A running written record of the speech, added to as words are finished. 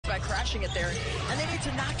by crashing it there. And they need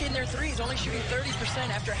to knock in their threes, only shooting 30%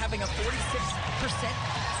 after having a 46%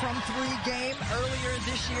 from three game earlier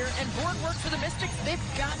this year. And board work for the Mystics, they've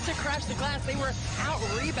got to crash the glass. They were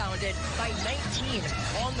out-rebounded by 19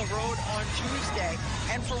 on the road on Tuesday.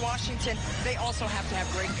 And for Washington, they also have to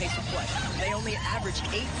have great pace of play. They only averaged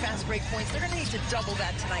 8 fast break points. They're going to need to double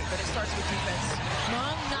that tonight, but it starts with defense.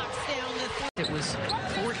 Meng knocks down the three. It was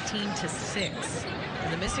 14-6. And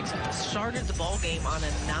the Mystics started the ball game on a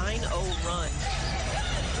 9-0 run.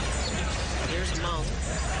 Here's Meng.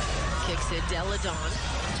 Kicks it, Deladon.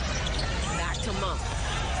 Back to Meng.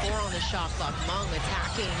 4 on the shot clock. Meng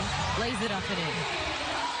attacking. Lays it up and in.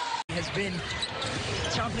 Has been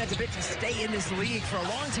chomping at the bit to stay in this league for a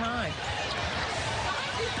long time.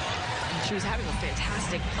 And she was having a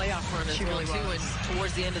fantastic playoff run as well, too, and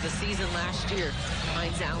towards the end of the season last year.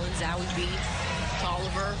 Hines Allen, Zowie B,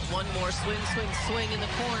 Tolliver, one more swing in the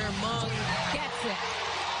corner. Meng gets it.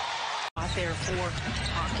 Out there for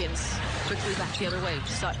Hawkins. Quickly back the other way.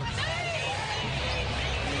 Sutton.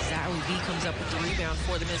 And Zowie B comes up with the rebound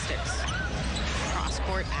for the Mystics. Cross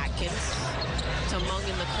court, Atkins to Meng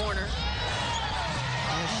in the corner.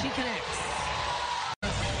 And she connects.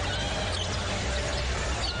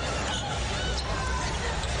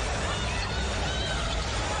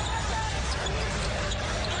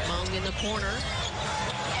 Meng in the corner.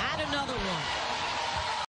 Add another one.